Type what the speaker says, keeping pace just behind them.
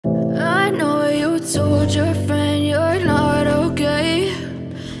told your friend you're not okay?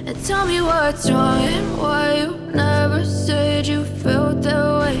 And tell me what's wrong and why you never said you felt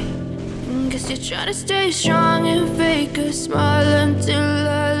that way. Guess you're trying to stay strong and fake a smile until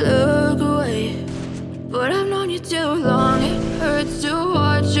I look away. But I've known you too long, it hurts to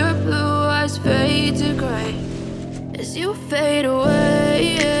watch your blue eyes fade to gray as you fade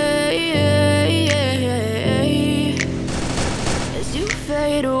away, as you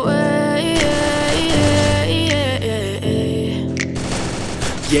fade away.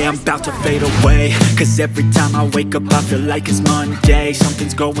 Yeah, I'm about to fade away, cause every time I wake up I feel like it's Monday.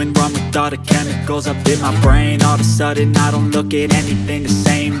 Something's going wrong with all the chemicals up in my brain. All of a sudden I don't look at anything the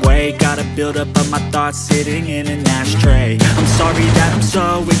same way. Got a buildup of my thoughts sitting in an ashtray. I'm sorry that I'm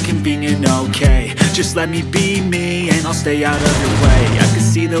so inconvenient, okay? Just let me be me and I'll stay out of your way. I can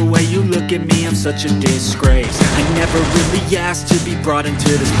see the way you look at me, I'm such a disgrace. I never really asked to be brought into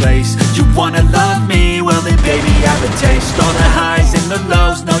this place. You wanna love me? Well then baby I have a taste. All the highs and the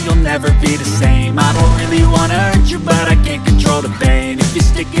lows, no, you'll never be the same. I don't really wanna hurt you, but I can't control the pain. If you're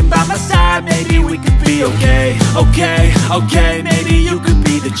sticking by my side, maybe we could be okay. Okay, maybe you could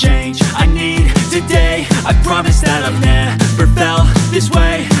be the change I need today. I promise that I've never felt this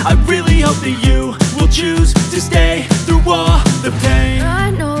way. I really hope that you will choose to stay through all the pain.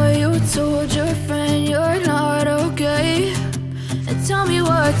 I know you told your friend you're not okay. And tell me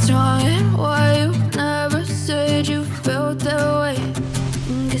what's wrong and why you never said you felt that way.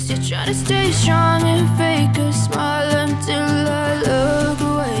 Guess you're trying to stay strong and fake a smile until I look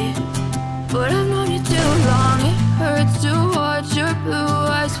away. But I've known you too long, it hurts to watch your blue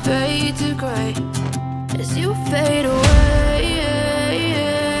eyes fade to gray as you fade away,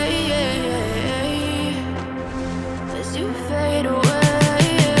 as you fade away,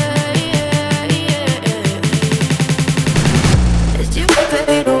 as you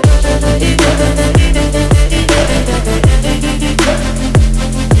fade away.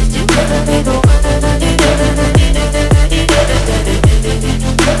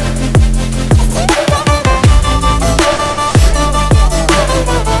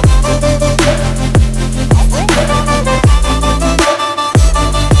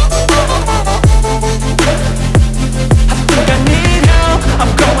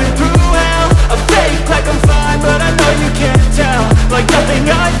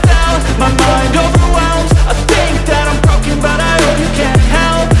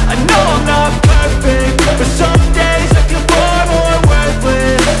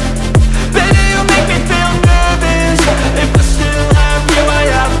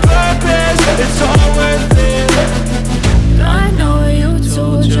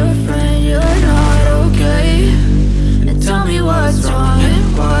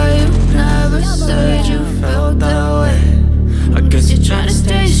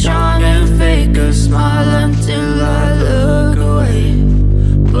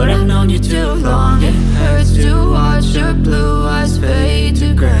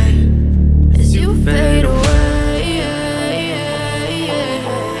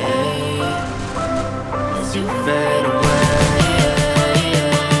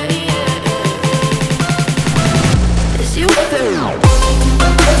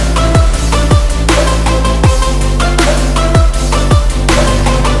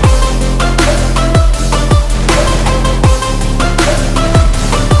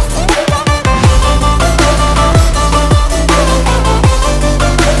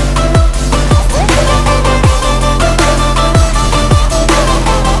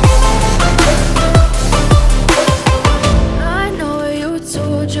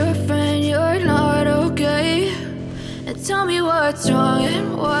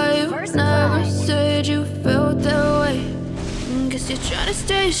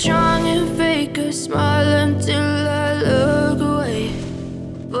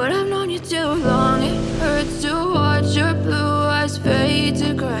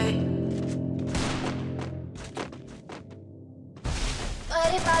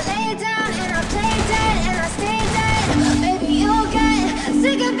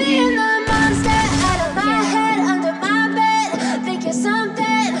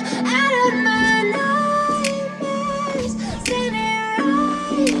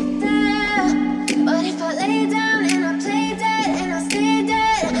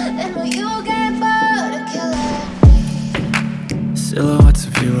 Silhouettes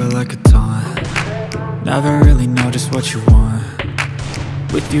of you are like a taunt. Never really know just what you want.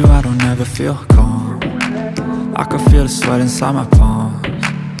 With you I don't ever feel calm. I can feel the sweat inside my palms.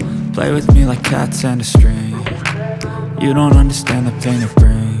 Play with me like cats and a string. You don't understand the pain it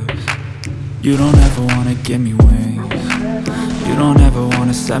brings. You don't ever wanna give me wings. You don't ever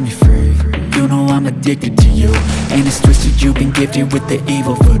wanna set me free. you know I'm addicted to you. And it's twisted, you've been gifted with the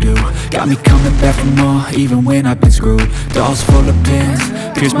evil voodoo. Got me coming back for more, even when I've been screwed. Dolls full of pins,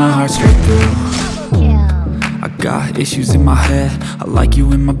 pierce my heart straight through. I got issues in my head, I like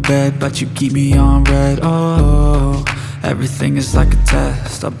you in my bed, but you keep me on red. Oh, everything is like a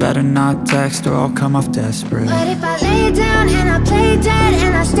test, I better not text or I'll come off desperate. But if I lay down and I play dead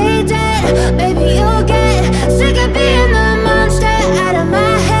and I stay dead, baby you'll get sick of being the monster out of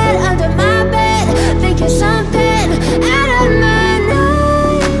my head, under my bed, thinking something out of my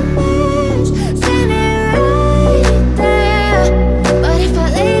nightmares, standing right there. But if I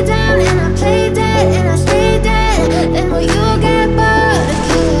lay down and I play dead and I stay dead, then will you get bored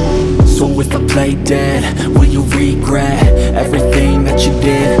again? So if I play dead, will you regret everything that you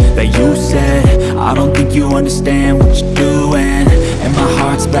did, that you said? I don't think you understand what you're doing, and my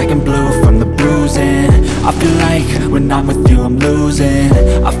heart's black and blue from the bruising. I feel like when I'm with you I'm losing.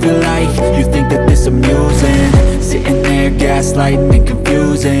 I feel like you think that this amusing, sitting there gaslighting and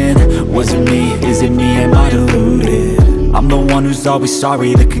confusing. Was it me? Is it me? Am I deluded? I'm the one who's always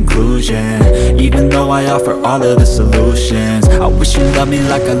sorry, the conclusion, even though I offer all of the solutions. I wish you loved me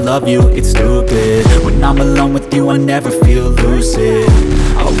like I love you, it's stupid. When I'm alone with you I never feel lucid.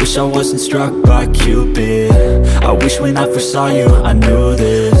 I wish I wasn't struck by Cupid. I wish when I first saw you I knew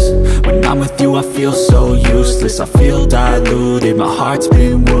this. When I'm with you I feel so useless, I feel diluted, my heart's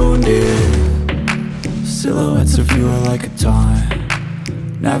been wounded. Silhouettes of you are like a taunt,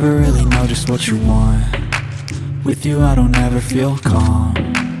 never really know just what you want. With you I don't ever feel calm,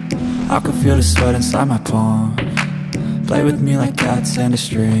 I can feel the sweat inside my palms. Play with me like cats and a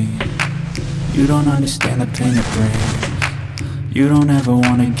string, you don't understand the pain it brings. You don't ever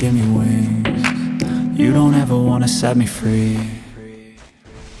wanna give me wings, you don't ever wanna set me free.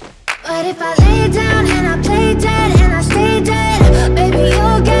 But if I lay down and I play dead and I stay dead, baby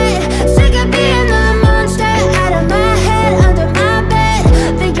you'll get sick of being the monster out of my head, under my bed,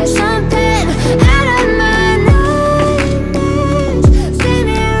 thinking something out of my nightmares,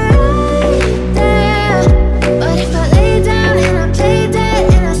 standing right there. But if I lay down and I play dead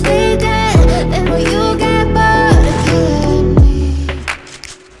and I stay dead, then will you get bored of killing me?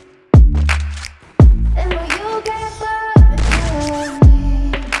 Then will you get bored of killing me?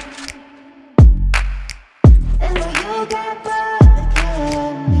 Then will you get bored of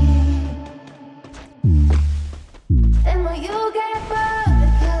killing me? Then will you get bored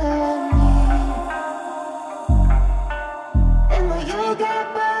of killing me? Then will you get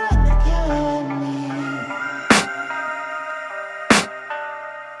bored of killing me?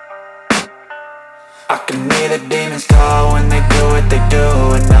 I can hear the demons call when they do what they do,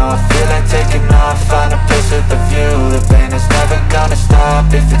 and now I feel like taking off, find a place with a view. The pain is never gonna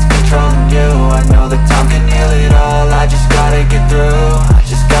stop if it's controlling you. I know that time can heal it all, I just gotta get through. I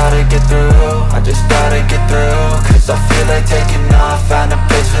just gotta get through, I just gotta get through. Cause I feel like taking off, find a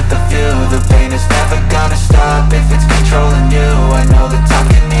place with a view. The pain is never gonna stop if it's controlling you. I know that time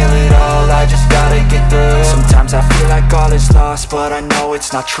can heal it all, I just gotta get through. Sometimes I feel like all is lost, but I know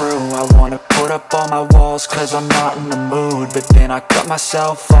it's not true. I wanna put up all my walls cause I'm not in the mood, but then I cut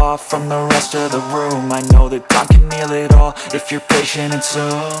myself off from the rest of the room. I know that time can heal it all if you're patient, and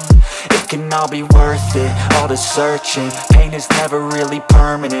soon it can all be worth it, all the searching. Pain is never really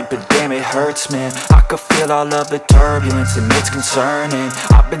permanent, but damn it hurts, man. I could feel all of the turbulence and it's concerning.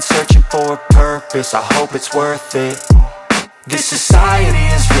 I've been searching for a purpose, I hope it's worth it. This society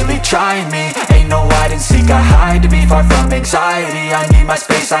is really trying me. Ain't no hide and seek, I hide to be far from anxiety. I need my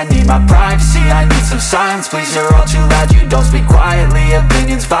space, I need my privacy, I need some silence, please. You're all too loud, you don't speak quietly.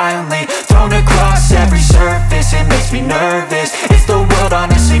 Opinions violently thrown across every surface, it makes me nervous. Is the world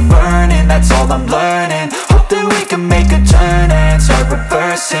honestly burning? That's all I'm learning. Hope that we can make a turn and start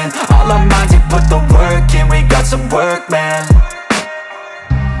reversing. All our minds, we put the work in, we got some work, man.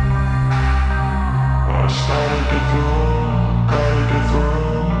 I started to grow.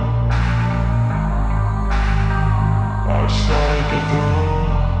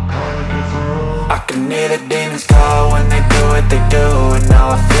 I can hear the demons call when they do what they do, and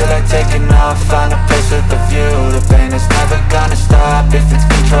now I feel like taking off, find a place with a view. The pain is never gonna stop if it's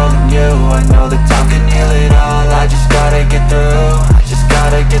controlling you. I know that time can heal it all, I just gotta get through. I just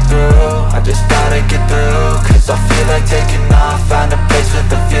gotta get through, I just gotta get through. Cause I feel like taking off, find a place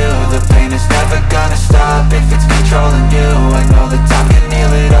with a view. The pain is never gonna stop if it's controlling you. I know that time can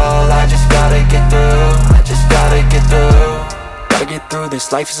heal it all, I just gotta get through. I just gotta get through. Gotta get through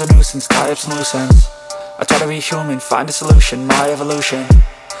this, life is a nuisance, tie up some loose ends. I try to be human, find a solution, my evolution.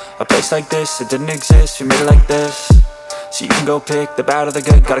 A place like this, it didn't exist, we made it like this. So you can go pick the bad or the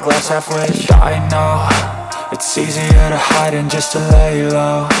good, got a glass halfway. I know, it's easier to hide than just to lay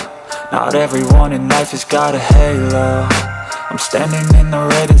low.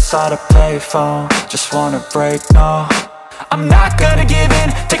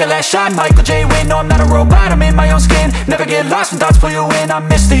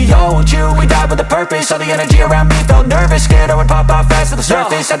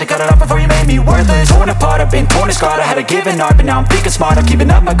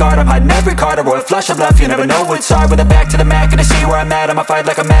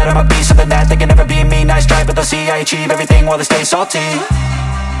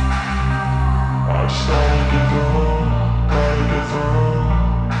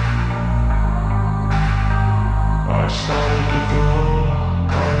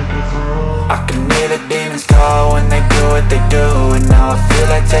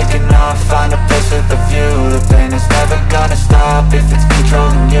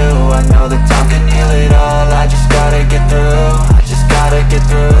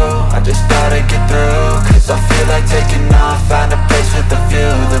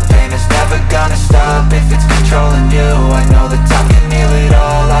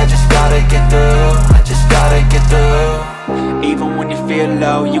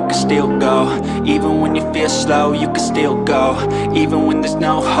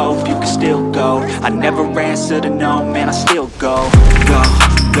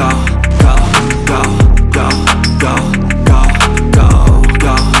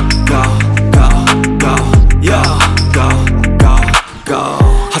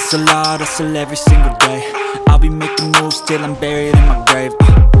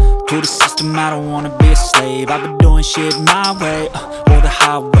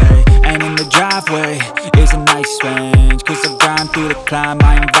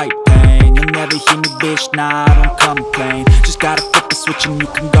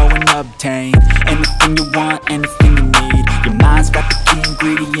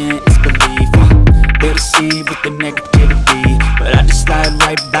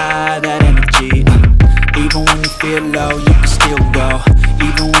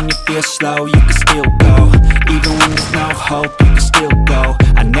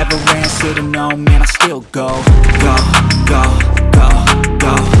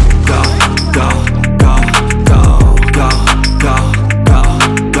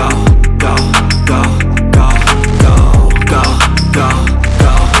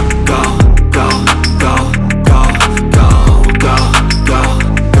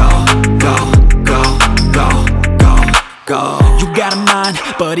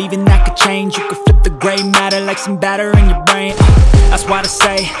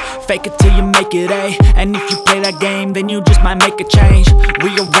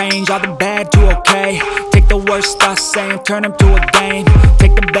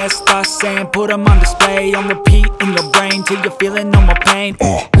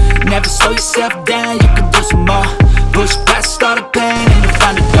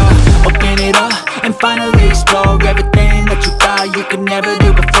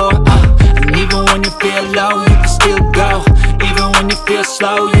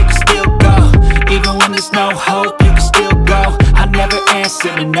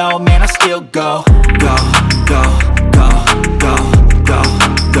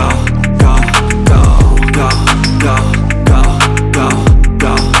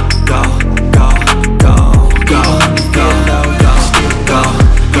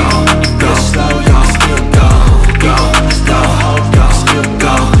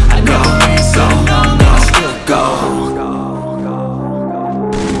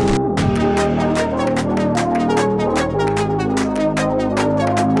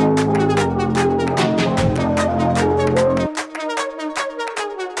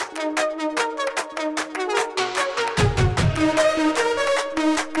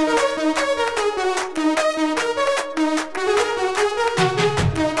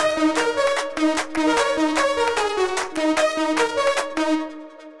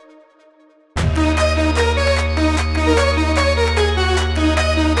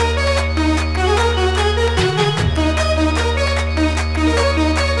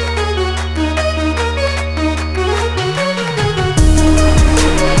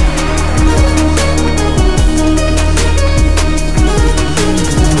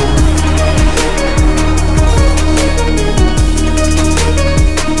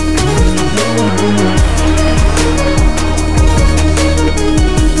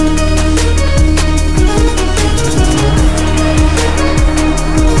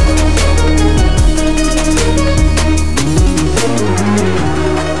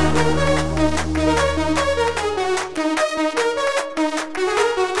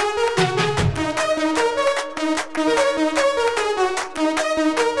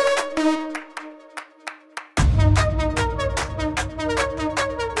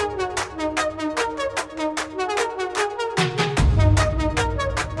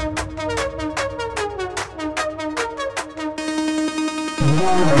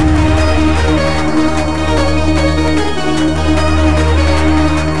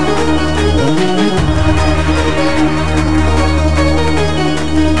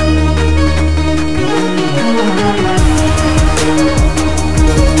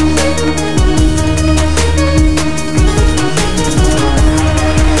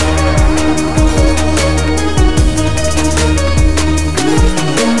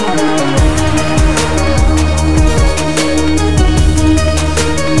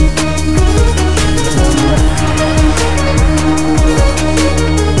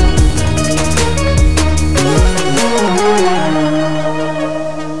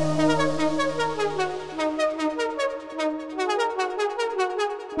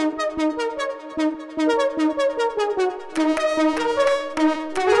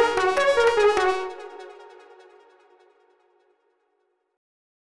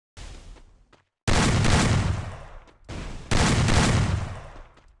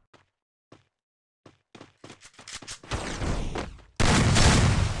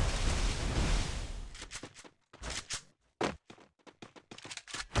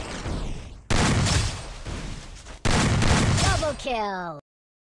 Kill!